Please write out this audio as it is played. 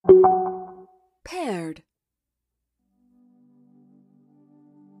Paired.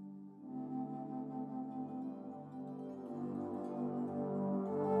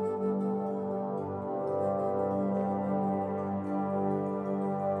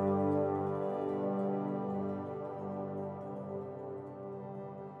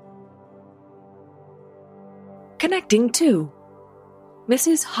 Connecting to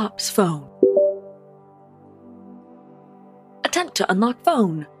Mrs. Hopp's phone. Attempt to unlock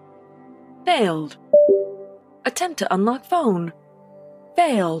phone. Failed. Attempt to unlock phone.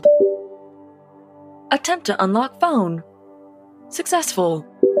 Failed. Attempt to unlock phone. Successful.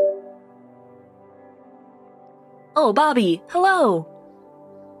 Oh, Bobby, hello.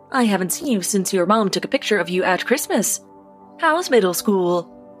 I haven't seen you since your mom took a picture of you at Christmas. How's middle school?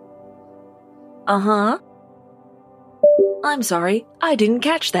 Uh-huh. I'm sorry, I didn't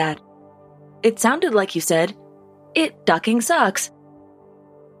catch that. It sounded like you said, "It ducking sucks."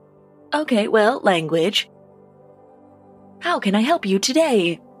 Okay, well, language. How can I help you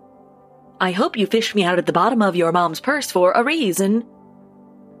today? I hope you fished me out at the bottom of your mom's purse for a reason.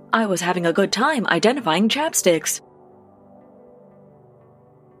 I was having a good time identifying chapsticks.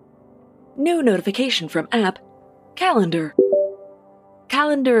 New notification from app. Calendar.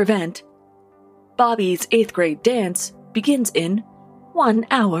 Calendar event. Bobby's 8th grade dance begins in 1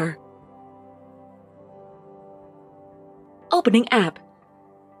 hour. Opening app.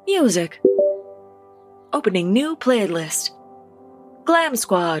 Music. Opening new playlist. Glam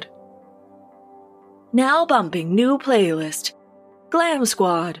Squad. Now bumping new playlist. Glam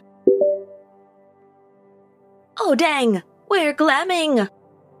Squad. Oh dang, we're glamming!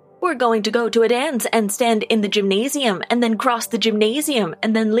 We're going to go to a dance and stand in the gymnasium and then cross the gymnasium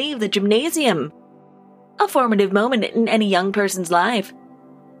and then leave the gymnasium. A formative moment in any young person's life.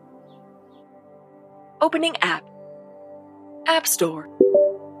 Opening app. App Store.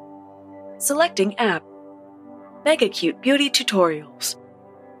 Selecting app. Mega Cute Beauty Tutorials.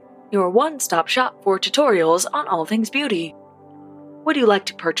 Your one-stop shop for tutorials on all things beauty. Would you like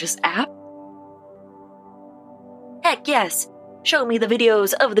to purchase app? Heck yes! Show me the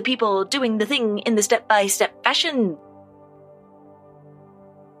videos of the people doing the thing in the step-by-step fashion.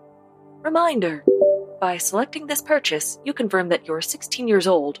 Reminder. By selecting this purchase, you confirm that you're 16 years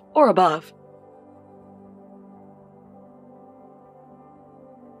old or above.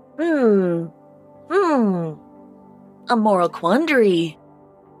 A moral quandary.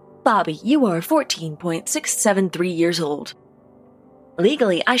 Bobby, you are 14.673 years old.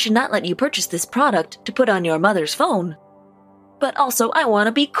 Legally, I should not let you purchase this product to put on your mother's phone. But also, I want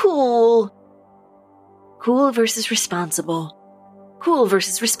to be cool. Cool versus responsible. Cool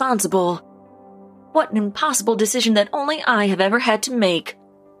versus responsible. What an impossible decision that only I have ever had to make.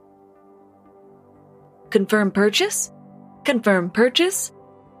 Confirm purchase? Confirm purchase?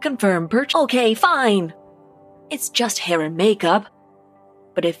 Confirm purchase? Okay, fine. It's just hair and makeup.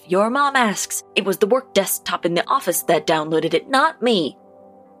 But if your mom asks, it was the work desktop in the office that downloaded it, not me.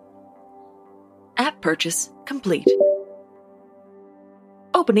 App purchase complete.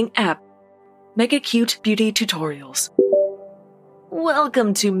 Opening app. Mega Cute Beauty Tutorials.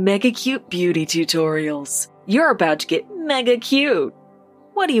 Welcome to Mega Cute Beauty Tutorials. You're about to get mega cute.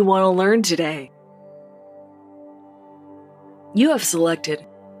 What do you want to learn today? You have selected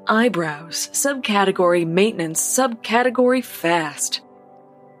Eyebrows, Subcategory Maintenance, Subcategory Fast.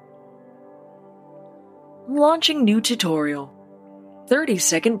 Launching new tutorial.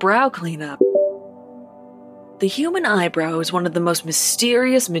 30-second brow cleanup. The human eyebrow is one of the most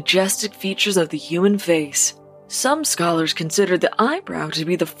mysterious, majestic features of the human face. Some scholars consider the eyebrow to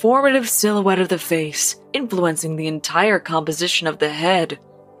be the formative silhouette of the face, influencing the entire composition of the head.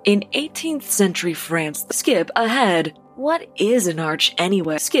 In 18th century France, skip ahead. What is an arch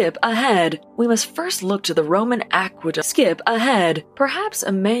anyway? Skip ahead. We must first look to the Roman aqueduct. Skip ahead. Perhaps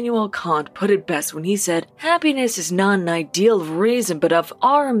Immanuel Kant put it best when he said, happiness is not an ideal of reason, but of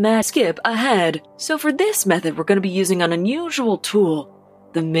our skip ahead. So for this method, we're going to be using an unusual tool,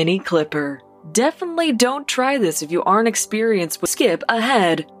 the mini clipper. Definitely don't try this if you aren't experienced with skip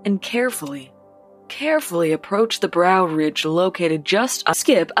ahead, and carefully approach the brow ridge located just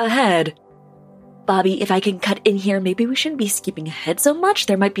skip ahead. Bobby, if I can cut in here, maybe we shouldn't be skipping ahead so much.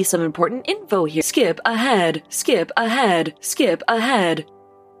 There might be some important info here. Skip ahead, skip ahead, skip ahead.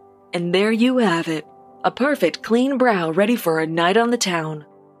 And there you have it. A perfect clean brow ready for a night on the town.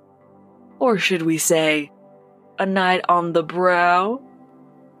 Or should we say, a night on the brow?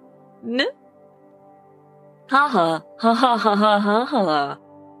 Ha ha ha ha ha ha ha ha.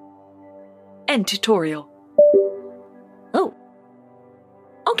 End tutorial. Oh.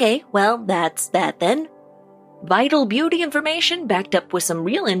 Okay, well, that's that then.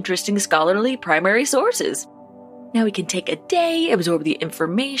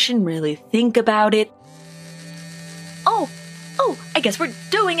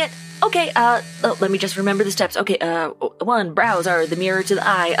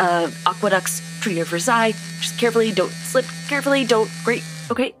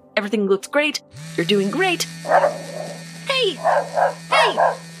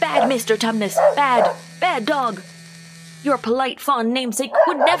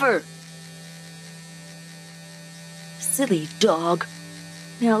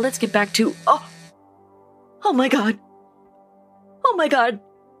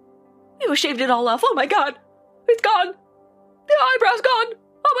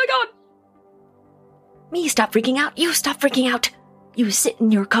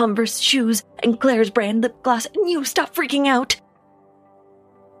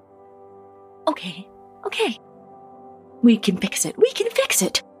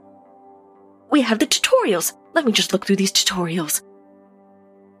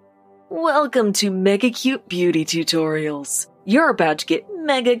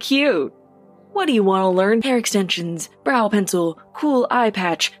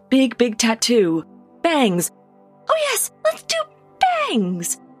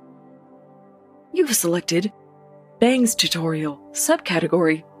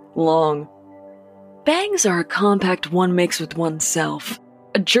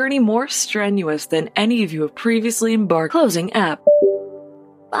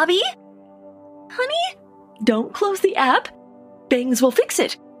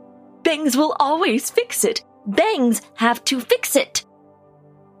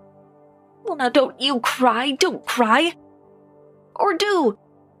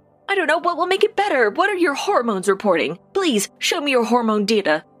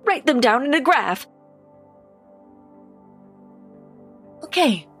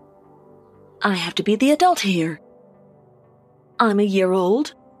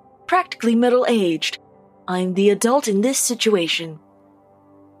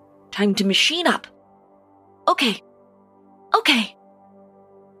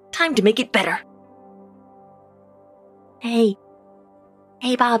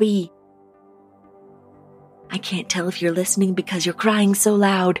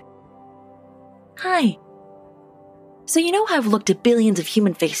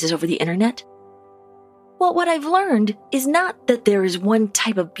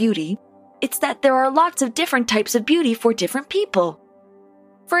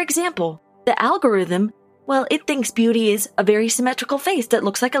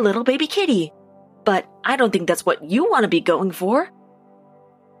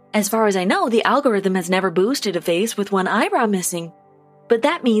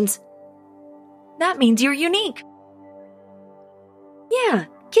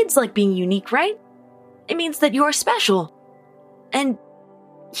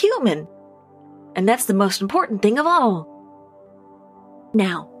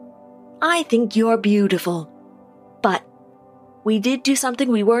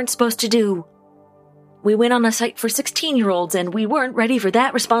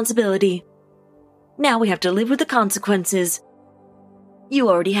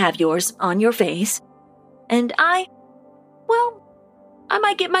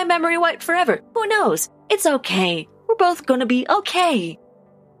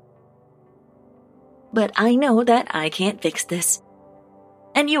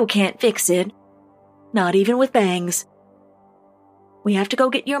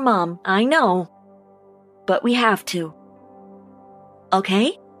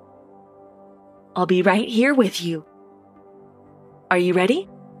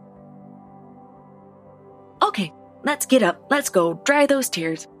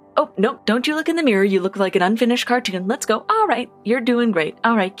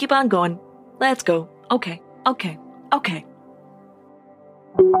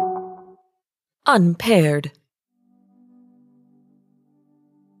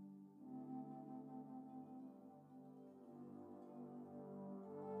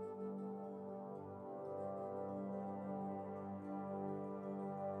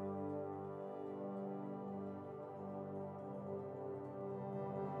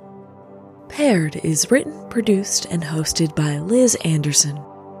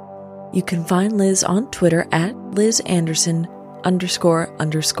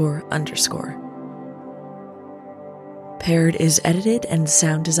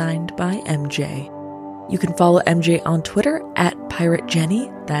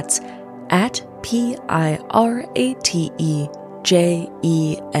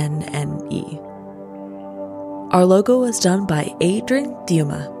 Our logo was done by Adrian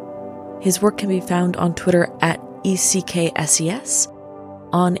Thuma. His work can be found on Twitter at ECKSES,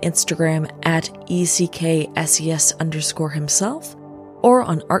 on Instagram at ECKSES_himself, or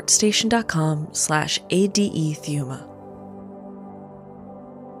on artstation.com/ADEThuma.